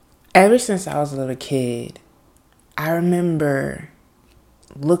Ever since I was a little kid, I remember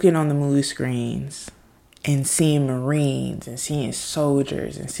looking on the movie screens and seeing Marines and seeing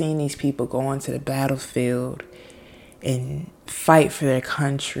soldiers and seeing these people go onto the battlefield and fight for their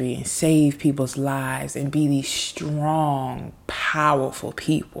country and save people's lives and be these strong, powerful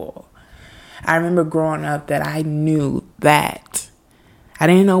people. I remember growing up that I knew that. I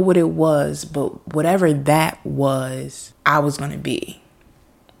didn't know what it was, but whatever that was, I was going to be.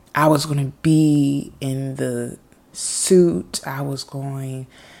 I was going to be in the suit. I was going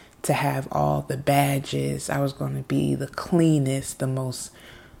to have all the badges. I was going to be the cleanest, the most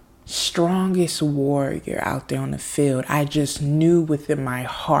strongest warrior out there on the field. I just knew within my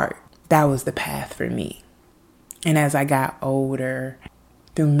heart that was the path for me. And as I got older,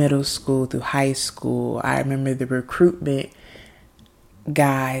 through middle school, through high school, I remember the recruitment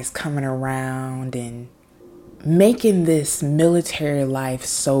guys coming around and making this military life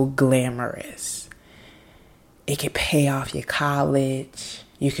so glamorous. It could pay off your college.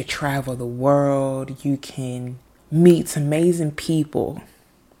 You could travel the world. You can meet amazing people,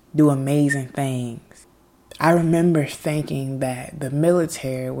 do amazing things. I remember thinking that the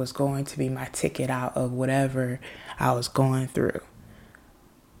military was going to be my ticket out of whatever I was going through.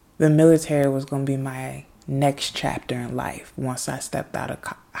 The military was going to be my next chapter in life once I stepped out of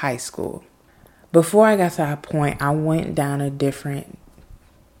high school. Before I got to that point, I went down a different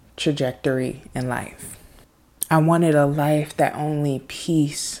trajectory in life. I wanted a life that only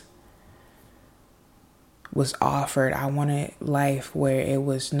peace was offered. I wanted life where it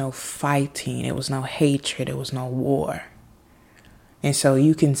was no fighting, it was no hatred, it was no war. And so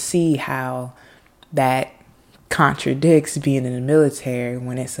you can see how that contradicts being in the military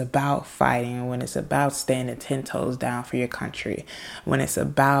when it's about fighting, when it's about standing 10 toes down for your country, when it's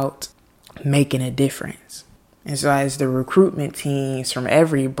about making a difference. And so as the recruitment teams from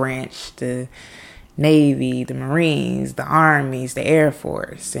every branch, the Navy, the Marines, the Armies, the Air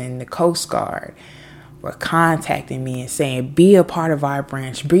Force, and the Coast Guard were contacting me and saying, be a part of our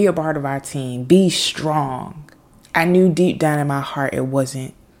branch, be a part of our team, be strong. I knew deep down in my heart it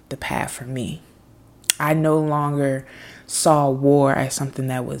wasn't the path for me. I no longer saw war as something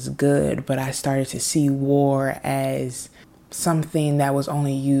that was good, but I started to see war as something that was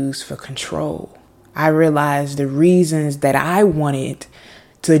only used for control. I realized the reasons that I wanted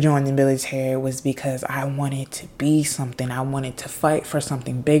to join the military was because I wanted to be something. I wanted to fight for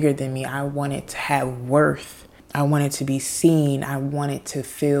something bigger than me. I wanted to have worth. I wanted to be seen. I wanted to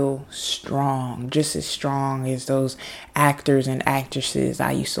feel strong, just as strong as those actors and actresses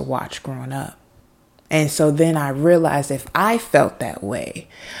I used to watch growing up. And so then I realized if I felt that way,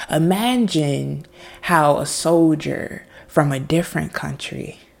 imagine how a soldier from a different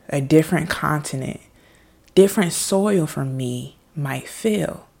country, a different continent, different soil from me might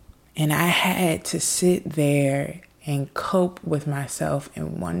feel. And I had to sit there and cope with myself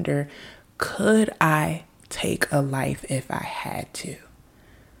and wonder, could I take a life if I had to?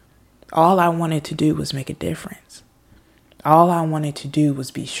 All I wanted to do was make a difference. All I wanted to do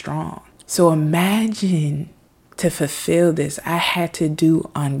was be strong. So imagine, to fulfill this, I had to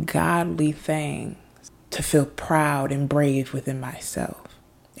do ungodly things to feel proud and brave within myself.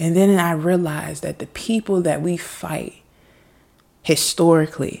 And then I realized that the people that we fight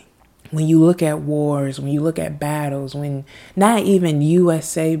historically, when you look at wars, when you look at battles, when not even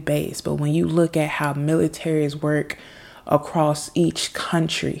USA based, but when you look at how militaries work across each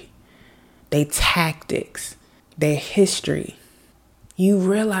country, their tactics, their history, you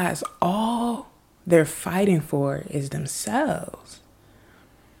realize all they're fighting for is themselves.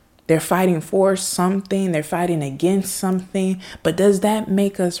 They're fighting for something. They're fighting against something. But does that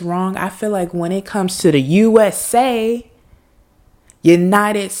make us wrong? I feel like when it comes to the USA,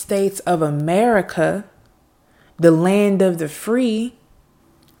 United States of America, the land of the free,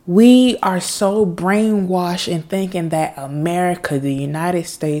 we are so brainwashed in thinking that America, the United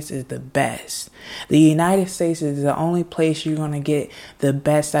States, is the best. The United States is the only place you're going to get the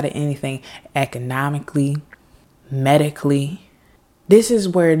best out of anything economically, medically. This is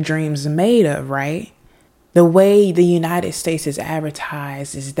where dreams are made of, right? The way the United States is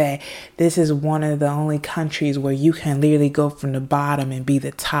advertised is that this is one of the only countries where you can literally go from the bottom and be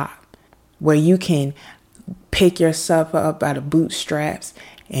the top, where you can pick yourself up by the bootstraps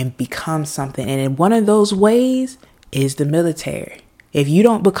and become something. And in one of those ways is the military. If you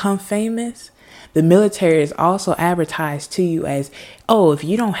don't become famous, the military is also advertised to you as, oh, if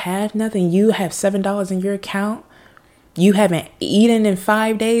you don't have nothing, you have $7 in your account, you haven't eaten in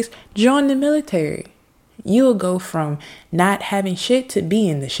 5 days, join the military. You'll go from not having shit to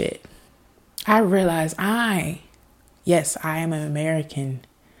being the shit. I realized I am an American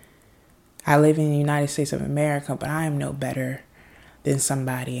I live in the United States of America, but I am no better than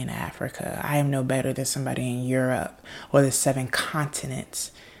somebody in Africa. I am no better than somebody in Europe or the 7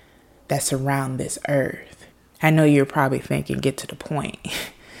 continents that surround this earth. I know you're probably thinking, get to the point.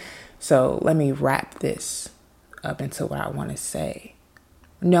 So let me wrap this up into what I want to say.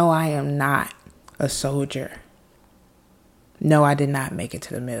 No, I am not a soldier. No, I did not make it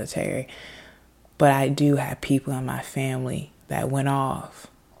to the military. But I do have people in my family that went off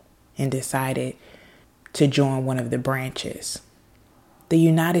and decided to join one of the branches. The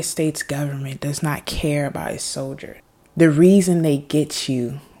United States government does not care about its soldiers. The reason they get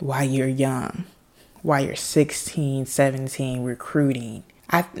you while you're young, while you're 16, 17, recruiting.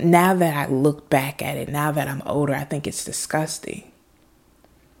 Now that I look back at it, now that I'm older, I think it's disgusting.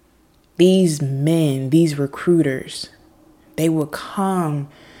 These men, these recruiters, they will come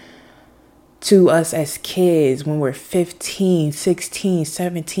to us as kids when we're 15, 16,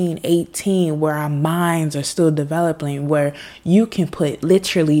 17, 18, where our minds are still developing, where you can put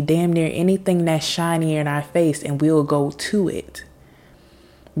literally damn near anything that's shiny in our face and we'll go to it.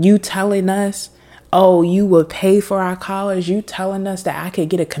 You telling us, oh, you will pay for our college. You telling us that I could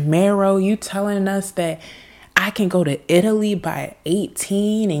get a Camaro. You telling us that I can go to Italy by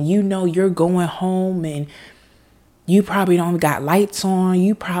 18 and you know you're going home and you probably don't got lights on.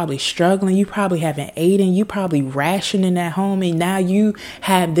 You probably struggling. You probably haven't eaten. You probably rationing at home. And now you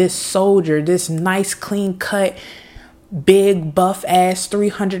have this soldier, this nice, clean cut, big, buff ass,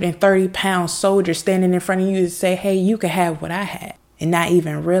 330-pound soldier standing in front of you to say, hey, you can have what I had. And not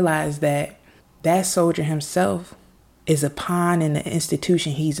even realize that that soldier himself is a pawn in the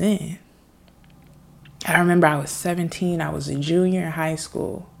institution he's in. I remember I was 17. I was a junior in high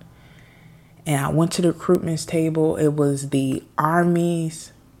school. And I went to the recruitment table. It was the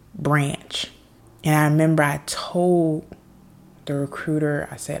Army's branch. And I remember I told the recruiter,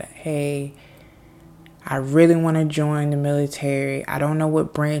 I said, hey, I really want to join the military. I don't know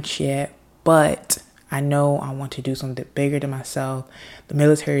what branch yet, but I know I want to do something bigger than myself. The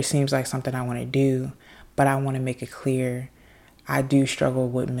military seems like something I want to do, but I want to make it clear I do struggle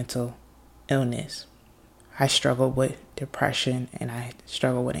with mental illness. I struggle with depression and I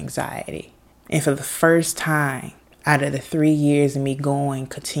struggle with anxiety. And for the first time out of the 3 years of me going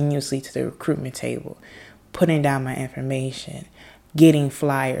continuously to the recruitment table, putting down my information, getting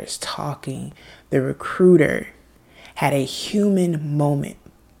flyers, talking, the recruiter had a human moment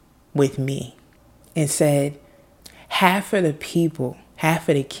with me and said, half of the people, half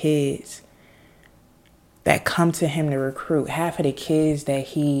of the kids that come to him to recruit, half of the kids that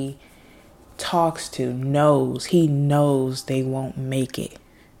he talks to he knows they won't make it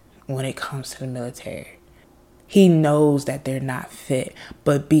when it comes to the military. He knows that they're not fit,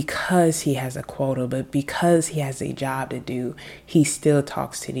 but because he has a quota, but because he has a job to do, he still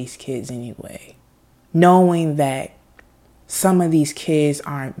talks to these kids anyway. Knowing that some of these kids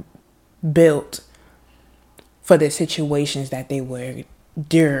aren't built for the situations that they would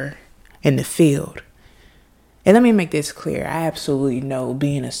endure in the field. And let me make this clear. I absolutely know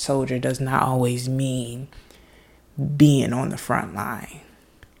being a soldier does not always mean being on the front line.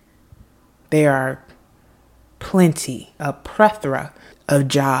 There are a plethora of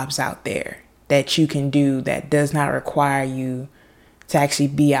jobs out there that you can do that does not require you to actually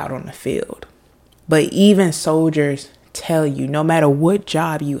be out on the field. But even soldiers tell you, no matter what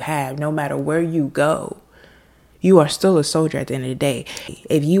job you have, no matter where you go, you are still a soldier at the end of the day.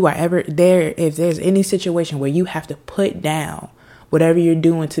 If you are ever there, if there's any situation where you have to put down whatever you're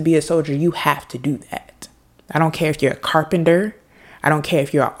doing to be a soldier, you have to do that. I don't care if you're a carpenter. I don't care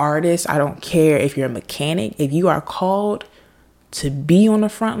if you're an artist. I don't care if you're a mechanic. If you are called to be on the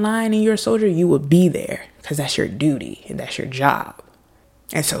front line and you're a soldier, you will be there because that's your duty and that's your job.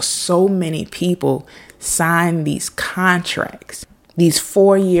 And so many people sign these contracts, these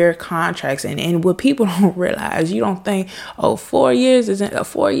 4-year contracts. And what people don't realize, you don't think, 4 years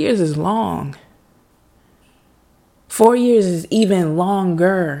is long. 4 years is even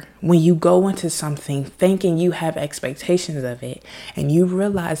longer when you go into something thinking you have expectations of it and you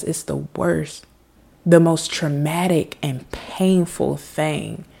realize it's the worst, the most traumatic and painful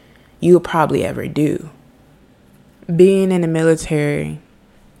thing you'll probably ever do. Being in the military,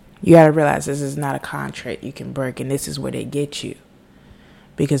 you got to realize this is not a contract you can break, and this is where they get you.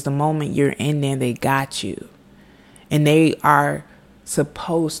 Because the moment you're in there, they got you. And they are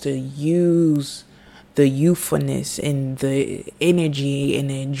supposed to use the youthfulness and the energy and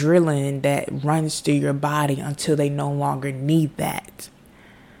the adrenaline that runs through your body until they no longer need that.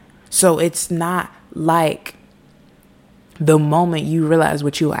 So it's not like the moment you realize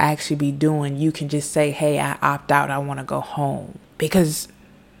what you'll actually be doing, you can just say, hey, I opt out. I want to go home. Because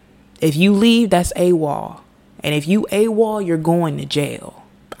If you leave, that's AWOL. And if you AWOL, you're going to jail.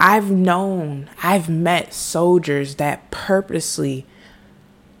 I've met soldiers that purposely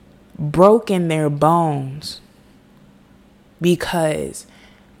broken their bones because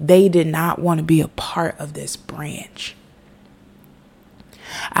they did not want to be a part of this branch.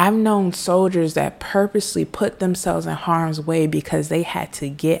 I've known soldiers that purposely put themselves in harm's way because they had to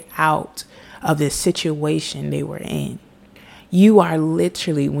get out of the situation they were in. You are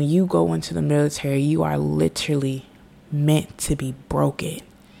literally, when you go into the military, you are literally meant to be broken.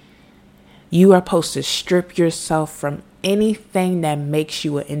 You are supposed to strip yourself from anything that makes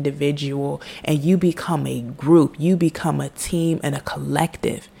you an individual, and you become a group. You become a team and a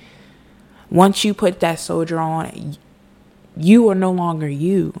collective. Once you put that soldier on, you are no longer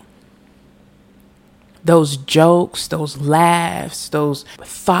you. Those jokes, those laughs, those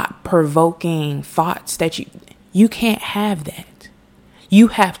thought-provoking thoughts that you can't have that. You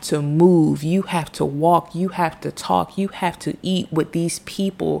have to move, you have to walk, you have to talk, you have to eat with these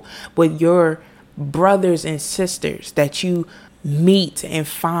people, with your brothers and sisters that you meet and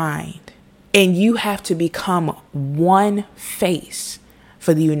find. And you have to become one face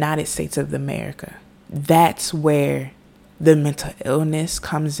for the United States of America. That's where the mental illness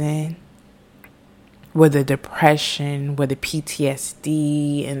comes in, where the depression, where the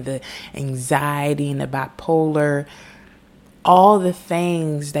PTSD and the anxiety and the bipolar, all the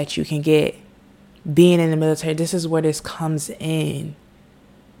things that you can get being in the military. This is where this comes in,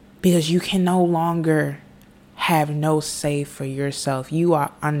 because you can no longer have no say for yourself. You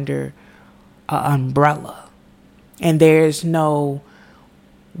are under an umbrella, and there's no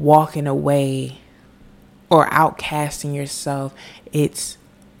walking away or outcasting yourself. It's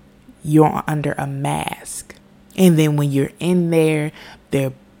you're under a mask. And then when you're in there,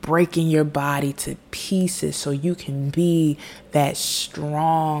 they're breaking your body to pieces so you can be that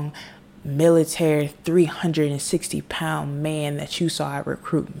strong military 360-pound man that you saw at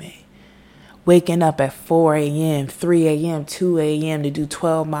recruitment. Waking up at 4 a.m., 3 a.m., 2 a.m. to do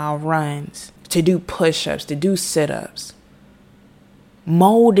 12-mile runs, to do push-ups, to do sit-ups.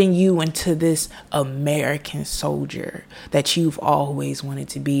 Molding you into this American soldier that you've always wanted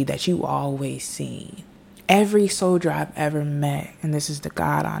to be, that you always seen. Every soldier I've ever met, and this is the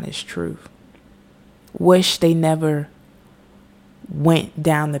God honest truth, wish they never went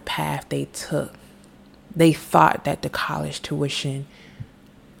down the path they took. They thought that the college tuition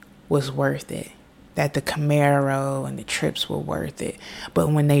was worth it, that the Camaro and the trips were worth it.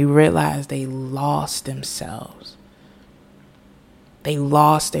 But when they realized they lost themselves, they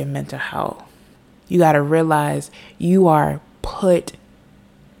lost their mental health. You got to realize you are put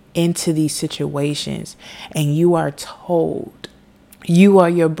into these situations and you are told you are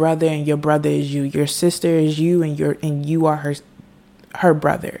your brother and your brother is you. Your sister is you and you are her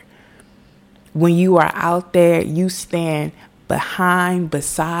brother. When you are out there, you stand behind,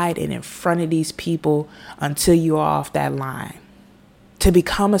 beside, and in front of these people until you are off that line. To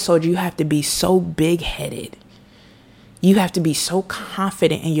become a soldier, you have to be so big-headed. You have to be so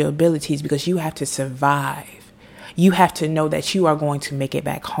confident in your abilities because you have to survive. You have to know that you are going to make it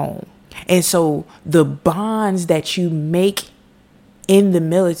back home. And so the bonds that you make in the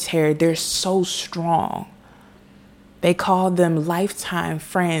military, they're so strong. They call them lifetime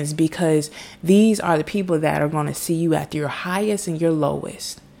friends because these are the people that are going to see you at your highest and your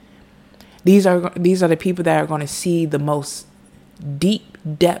lowest. These are the people that are going to see the most deep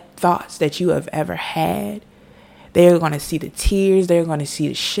depth thoughts that you have ever had. They're going to see the tears. They're going to see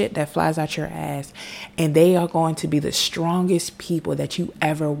the shit that flies out your ass. And they are going to be the strongest people that you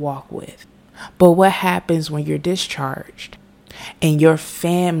ever walk with. But what happens when you're discharged and your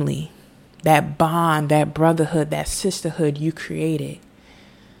family, that bond, that brotherhood, that sisterhood you created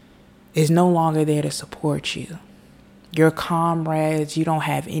is no longer there to support you? Your comrades, you don't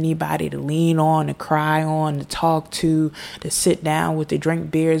have anybody to lean on, to cry on, to talk to sit down with, to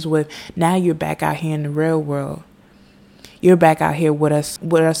drink beers with. Now you're back out here in the real world. You're back out here with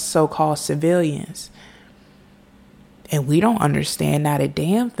us so-called civilians. And we don't understand not a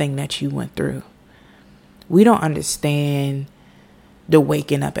damn thing that you went through. We don't understand the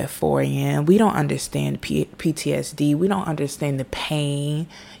waking up at 4 a.m. We don't understand PTSD. We don't understand the pain,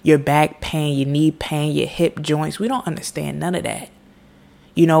 your back pain, your knee pain, your hip joints. We don't understand none of that.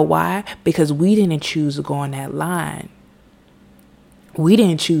 You know why? Because we didn't choose to go on that line. We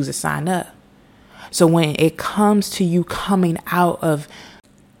didn't choose to sign up. So when it comes to you coming out of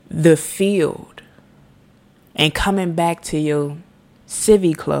the field and coming back to your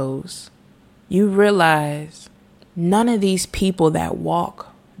civvy clothes, you realize none of these people that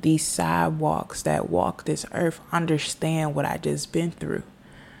walk these sidewalks, that walk this earth, understand what I just been through.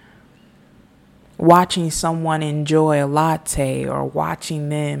 watching someone enjoy a latte or watching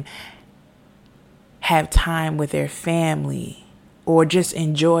them have time with their family or just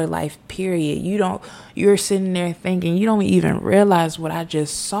enjoy life, period. You're sitting there thinking, you don't even realize what I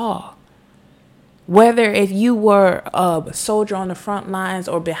just saw. Whether if you were a soldier on the front lines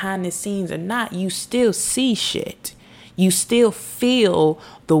or behind the scenes or not, you still see shit. You still feel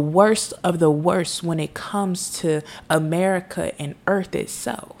the worst of the worst when it comes to America and Earth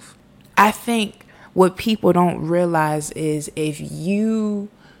itself. I think what people don't realize is if you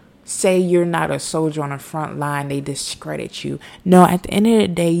say you're not a soldier on the front line, they discredit you. No, at the end of the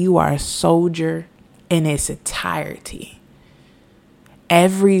day, you are a soldier in its entirety.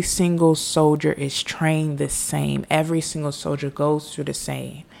 Every single soldier is trained the same. Every single soldier goes through the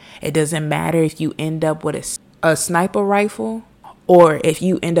same. It doesn't matter if you end up with a sniper rifle or if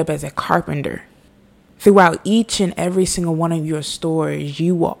you end up as a carpenter. Throughout each and every single one of your stories,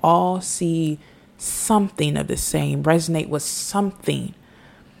 you will all see something of the same, resonate with something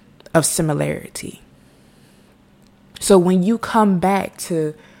of similarity. So when you come back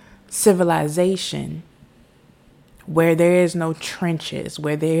to civilization, where there is no trenches,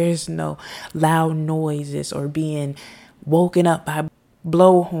 where there is no loud noises or being woken up by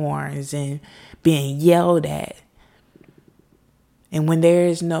blowhorns and being yelled at, and when there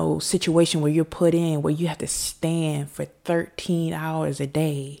is no situation where you're put in where you have to stand for 13 hours a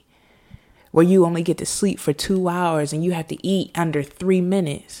day, where you only get to sleep for 2 hours and you have to eat under 3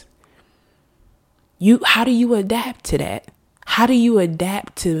 minutes, how do you adapt to that? How do you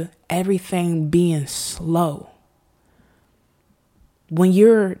adapt to everything being slow? When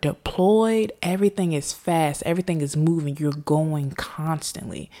you're deployed, everything is fast, everything is moving, you're going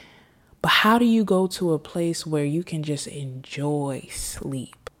constantly. But how do you go to a place where you can just enjoy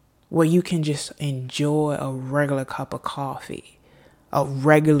sleep, where you can just enjoy a regular cup of coffee, a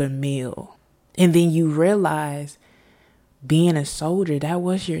regular meal, and then you realize being a soldier, that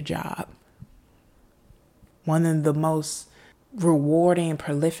was your job. One of the most rewarding and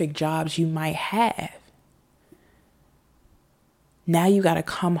prolific jobs you might have. Now you got to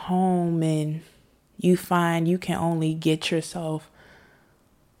come home and you find you can only get yourself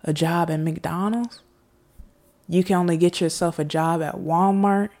a job at McDonald's. You can only get yourself a job at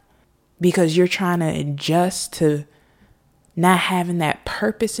Walmart because you're trying to adjust to not having that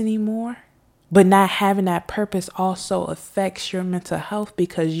purpose anymore. But not having that purpose also affects your mental health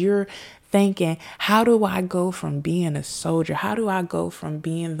because you're thinking, how do I go from being a soldier? How do I go from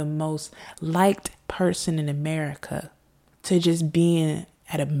being the most liked person in America to just being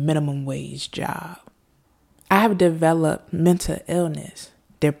at a minimum wage job? I have developed mental illness,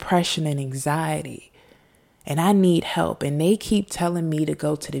 depression, and anxiety, and I need help. And they keep telling me to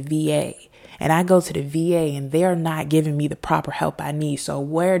go to the VA. And I go to the VA and they're not giving me the proper help I need. So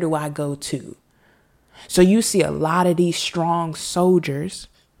where do I go to? So you see a lot of these strong soldiers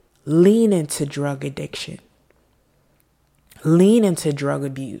lean into drug addiction, lean into drug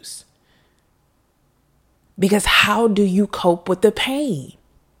abuse. Because how do you cope with the pain?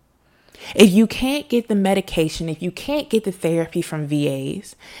 If you can't get the medication, if you can't get the therapy from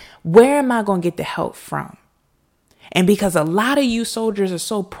VAs, where am I going to get the help from? And because a lot of you soldiers are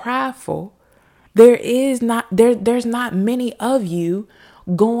so prideful, there's not many of you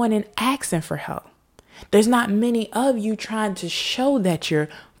going and asking for help. There's not many of you trying to show that you're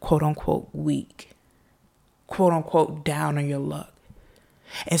quote unquote weak, quote unquote down on your luck.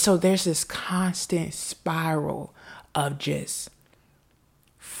 And so there's this constant spiral of just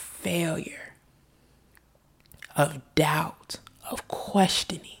failure, of doubt, of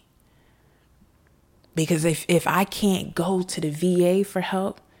questioning. Because if I can't go to the VA for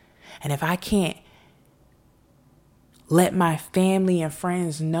help, and if I can't let my family and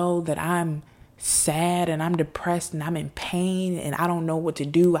friends know that I'm sad and I'm depressed and I'm in pain and I don't know what to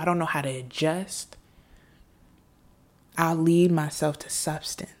do, I don't know how to adjust, I'll lead myself to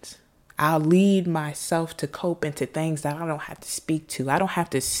substance. I'll lead myself to cope into things that I don't have to speak to. I don't have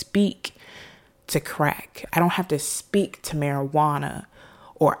to speak to crack. I don't have to speak to marijuana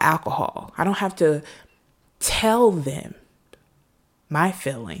or alcohol. I don't have to tell them my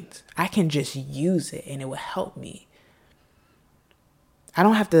feelings. I can just use it and it will help me. I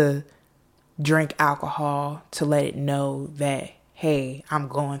don't have to drink alcohol to let it know that, hey, I'm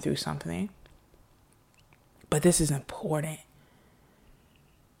going through something. But this is important.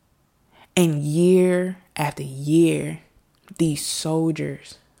 And year after year, these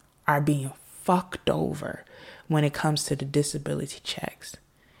soldiers are being fucked over when it comes to the disability checks.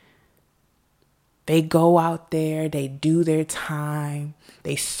 They go out there, they do their time,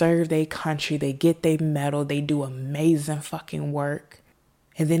 they serve their country, they get their medal, they do amazing fucking work.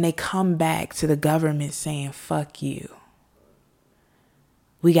 And then they come back to the government saying, fuck you.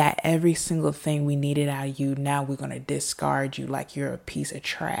 We got every single thing we needed out of you. Now we're going to discard you like you're a piece of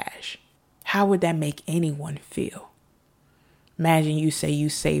trash. How would that make anyone feel? Imagine you say you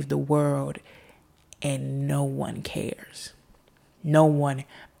saved the world and no one cares. No one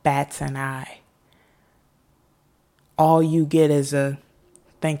bats an eye. All you get is a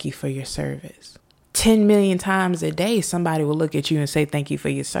thank you for your service. 10 million times a day, somebody will look at you and say thank you for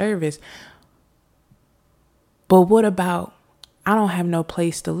your service. But what about, I don't have no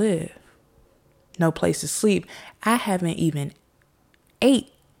place to live, no place to sleep. I haven't even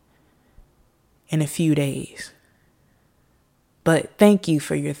ate in a few days. But thank you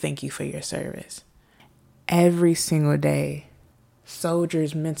for your service. Every single day,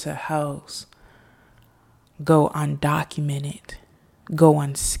 soldiers' mental health go undocumented, go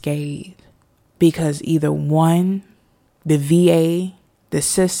unscathed. Because either one, the VA, the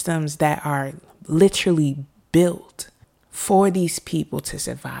systems that are literally built for these people to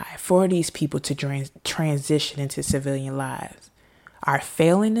survive, for these people to transition into civilian lives, are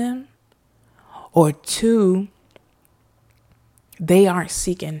failing them. Or two, they aren't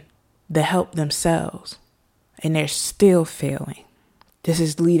seeking the help themselves and they're still failing. This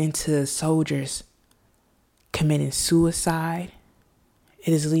is leading to soldiers committing suicide.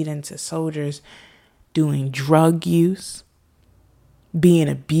 It is leading to soldiers doing drug use, being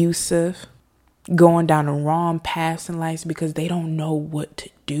abusive, going down the wrong paths in life because they don't know what to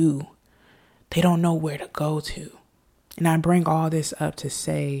do. They don't know where to go to. And I bring all this up to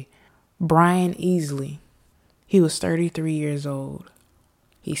say, Brian Easley, he was 33 years old.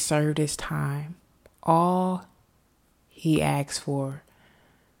 He served his time. All he asked for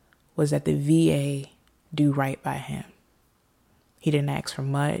was that the VA do right by him. He didn't ask for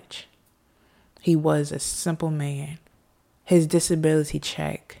much. He was a simple man. His disability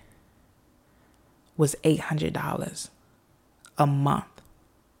check was $800 a month.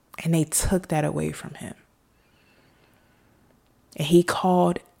 And they took that away from him. And he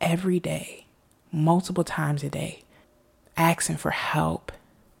called every day, multiple times a day, asking for help,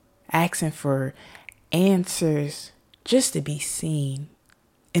 asking for answers, just to be seen.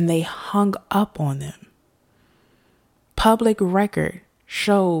 And they hung up on them. Public record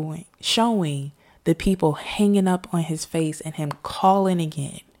showing the people hanging up on his face and him calling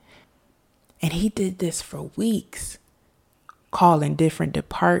again. And he did this for weeks, calling different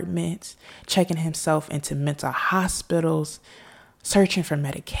departments, checking himself into mental hospitals, searching for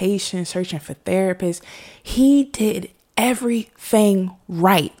medication, searching for therapists. He did everything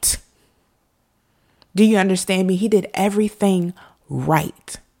right. Do you understand me? He did everything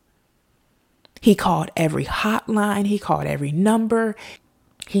right. He called every hotline. He called every number.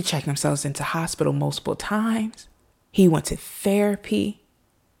 He checked himself into hospital multiple times. He went to therapy.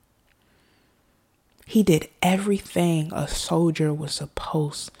 He did everything a soldier was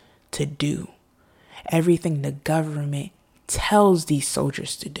supposed to do. Everything the government tells these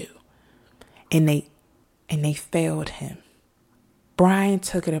soldiers to do. And they failed him. Brian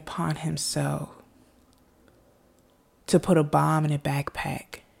took it upon himself to put a bomb in a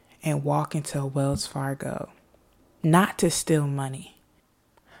backpack and walk into a Wells Fargo, not to steal money,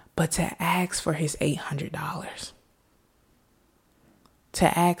 but to ask for his $800.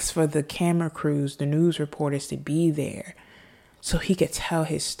 To ask for the camera crews, the news reporters to be there so he could tell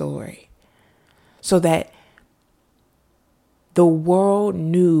his story. So that the world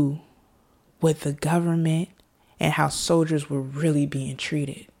knew what the government and how soldiers were really being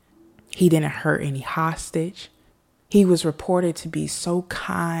treated. He didn't hurt any hostage. He was reported to be so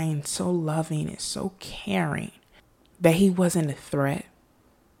kind, so loving, and so caring that he wasn't a threat.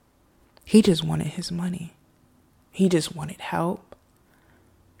 He just wanted his money. He just wanted help.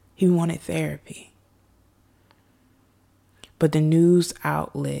 He wanted therapy. But the news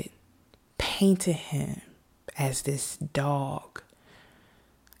outlet painted him as this dog,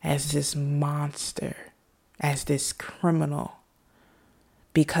 as this monster, as this criminal,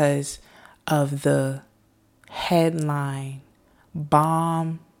 because of the headline,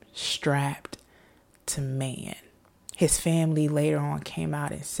 bomb strapped to man. His family later on came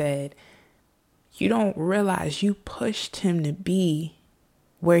out and said, you don't realize you pushed him to be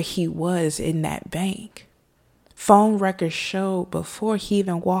where he was in that bank. Phone records showed before he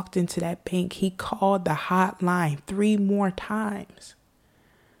even walked into that bank, he called the hotline 3 more times,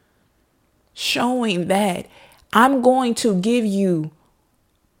 showing that I'm going to give you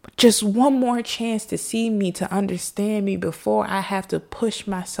just one more chance to see me, to understand me before I have to push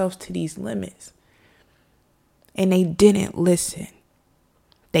myself to these limits. And they didn't listen.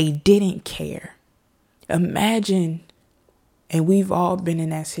 They didn't care. Imagine And we've all been in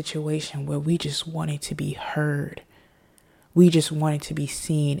that situation where we just wanted to be heard. We just wanted to be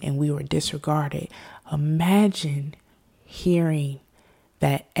seen and we were disregarded. Imagine hearing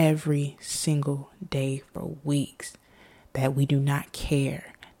that every single day for weeks, that we do not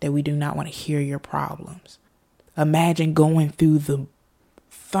care, that we do not want to hear your problems. Imagine going through the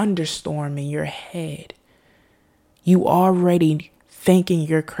thunderstorm in your head. You already thinking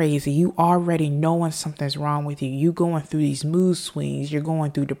you're crazy. You already knowing something's wrong with you. You going through these mood swings. You're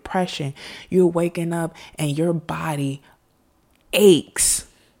going through depression. You're waking up and your body aches.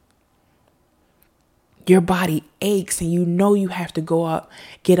 Your body aches and you know you have to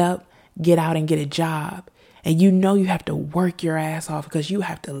get out and get a job. And you know you have to work your ass off because you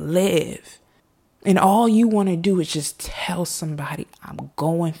have to live. And all you want to do is just tell somebody I'm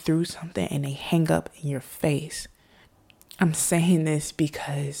going through something and they hang up in your face. I'm saying this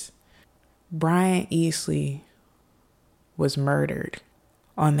because Brian Easley was murdered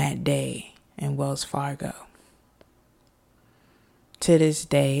on that day in Wells Fargo. To this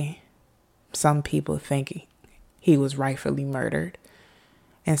day, some people think he was rightfully murdered,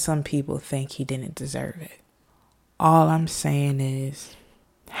 and some people think he didn't deserve it. All I'm saying is,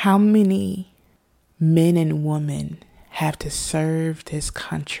 how many men and women have to serve this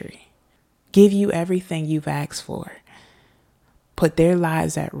country, give you everything you've asked for, put their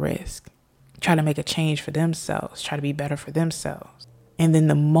lives at risk, try to make a change for themselves, try to be better for themselves. And then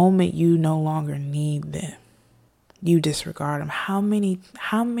the moment you no longer need them, you disregard them. How many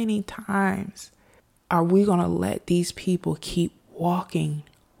times are we going to let these people keep walking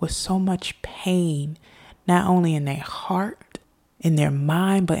with so much pain, not only in their heart, in their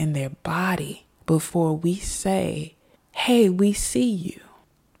mind, but in their body, before we say, hey, we see you?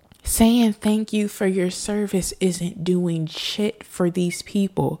 Saying thank you for your service isn't doing shit for these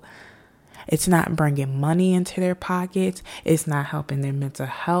people. It's not bringing money into their pockets. It's not helping their mental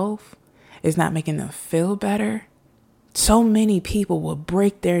health. It's not making them feel better. So many people will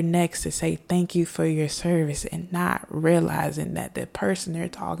break their necks to say thank you for your service and not realizing that the person they're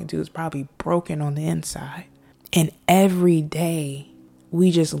talking to is probably broken on the inside. And every day we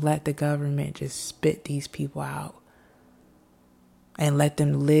just let the government just spit these people out and let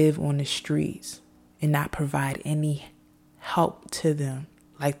them live on the streets and not provide any help to them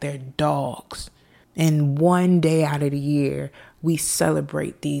like they're dogs. And one day out of the year, we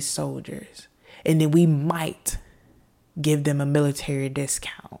celebrate these soldiers. And then we might give them a military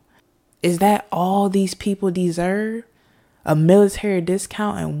discount. Is that all these people deserve? A military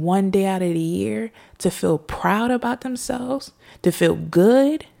discount and one day out of the year to feel proud about themselves, to feel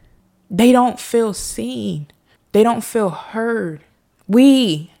good? They don't feel seen. They don't feel heard.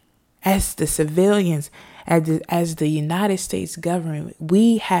 We, as the civilians, as the United States government,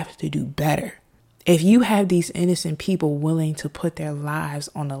 we have to do better. If you have these innocent people willing to put their lives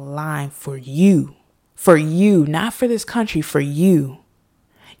on the line for you, not for this country, for you,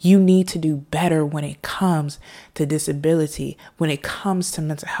 you need to do better when it comes to disability, when it comes to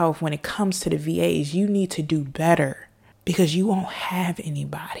mental health, when it comes to the VAs. You need to do better because you won't have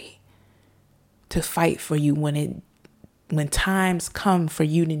anybody to fight for you when times come for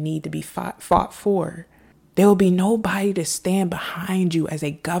you to need to be fought for. There will be nobody to stand behind you as a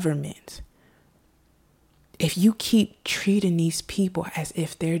government. If you keep treating these people as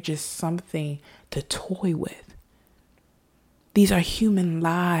if they're just something to toy with. These are human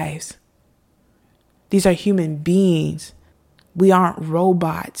lives. These are human beings. We aren't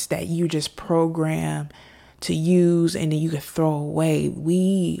robots that you just program to use and then you can throw away.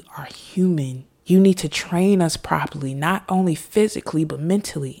 We are human. You need to train us properly, not only physically, but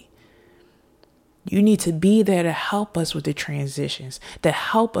mentally. You need to be there to help us with the transitions, to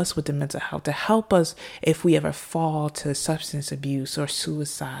help us with the mental health, to help us if we ever fall to substance abuse or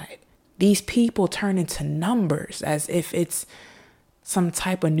suicide. These people turn into numbers as if it's some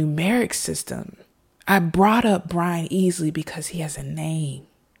type of numeric system. I brought up Brian Easley because he has a name.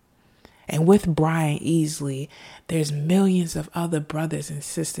 And with Brian Easley, there's millions of other brothers and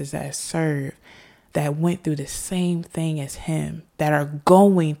sisters that have served, that went through the same thing as him, that are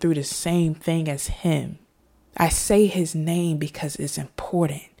going through the same thing as him. I say his name because it's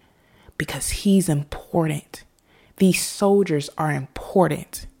important, because he's important. These soldiers are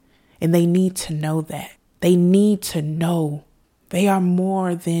important, and they need to know that. They need to know they are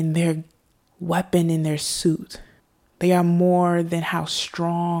more than their weapon in their suit. They are more than how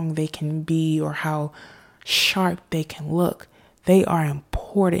strong they can be or how sharp they can look. They are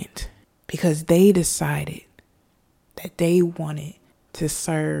important because they decided that they wanted to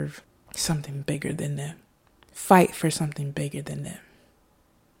serve something bigger than them, fight for something bigger than them.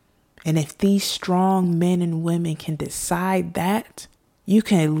 And if these strong men and women can decide that, you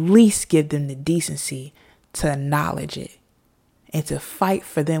can at least give them the decency to acknowledge it and to fight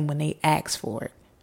for them when they ask for it.